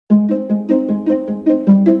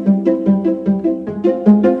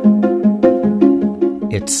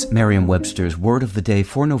It's Merriam-Webster's Word of the Day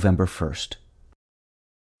for November 1st.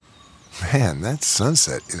 Man, that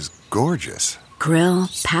sunset is gorgeous. Grill,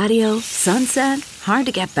 patio, sunset. Hard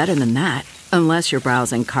to get better than that. Unless you're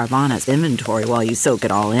browsing Carvana's inventory while you soak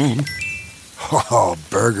it all in. Oh,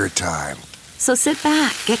 burger time. So sit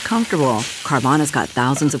back, get comfortable. Carvana's got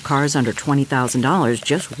thousands of cars under $20,000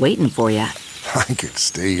 just waiting for you. I could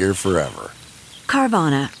stay here forever.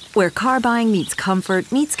 Carvana, where car buying meets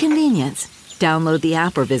comfort meets convenience. Download the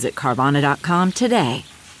app or visit Carvana.com today.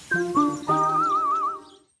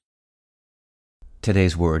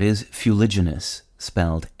 Today's word is fuliginous,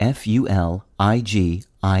 spelled Fuliginous.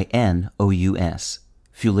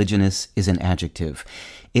 Fuliginous is an adjective.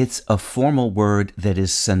 It's a formal word that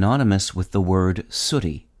is synonymous with the word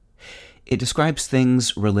sooty. It describes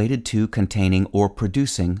things related to containing or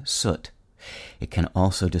producing soot. It can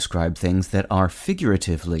also describe things that are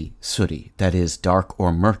figuratively sooty, that is, dark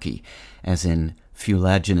or murky, as in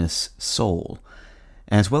fuliginous soul,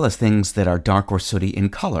 as well as things that are dark or sooty in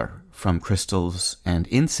color, from crystals and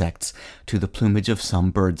insects to the plumage of some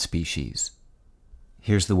bird species.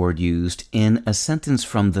 Here's the word used in a sentence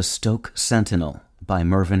from the Stoke Sentinel by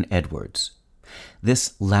Mervyn Edwards.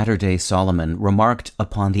 This latter-day Solomon remarked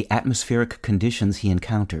upon the atmospheric conditions he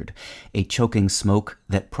encountered, a choking smoke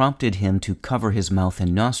that prompted him to cover his mouth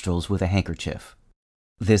and nostrils with a handkerchief.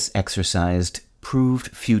 This exercise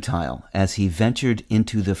proved futile as he ventured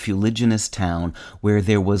into the fuliginous town where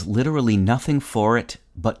there was literally nothing for it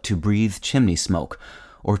but to breathe chimney smoke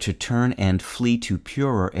or to turn and flee to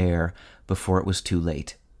purer air before it was too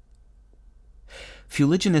late.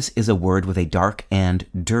 Fuliginous is a word with a dark and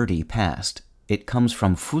dirty past. It comes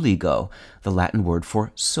from fuligo, the Latin word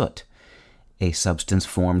for soot, a substance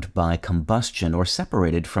formed by combustion or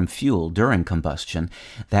separated from fuel during combustion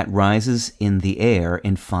that rises in the air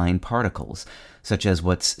in fine particles, such as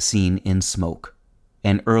what's seen in smoke.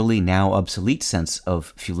 An early, now obsolete sense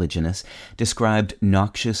of fuliginous described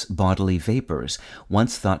noxious bodily vapors,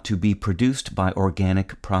 once thought to be produced by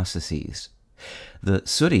organic processes. The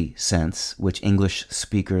sooty sense, which English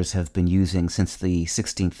speakers have been using since the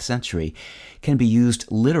 16th century, can be used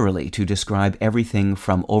literally to describe everything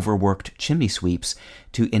from overworked chimney sweeps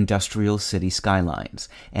to industrial city skylines,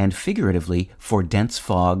 and figuratively for dense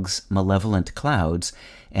fogs, malevolent clouds,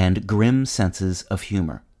 and grim senses of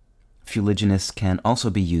humor. Fuliginous can also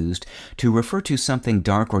be used to refer to something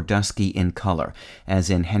dark or dusky in color, as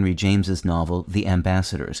in Henry James's novel The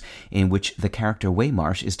Ambassadors, in which the character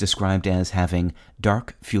Waymarsh is described as having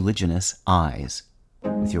dark fuliginous eyes.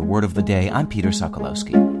 With your word of the day, I'm Peter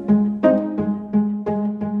Sokolowski.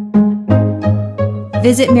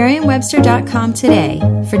 Visit Merriam-Webster.com today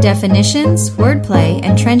for definitions, wordplay,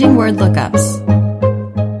 and trending word lookups.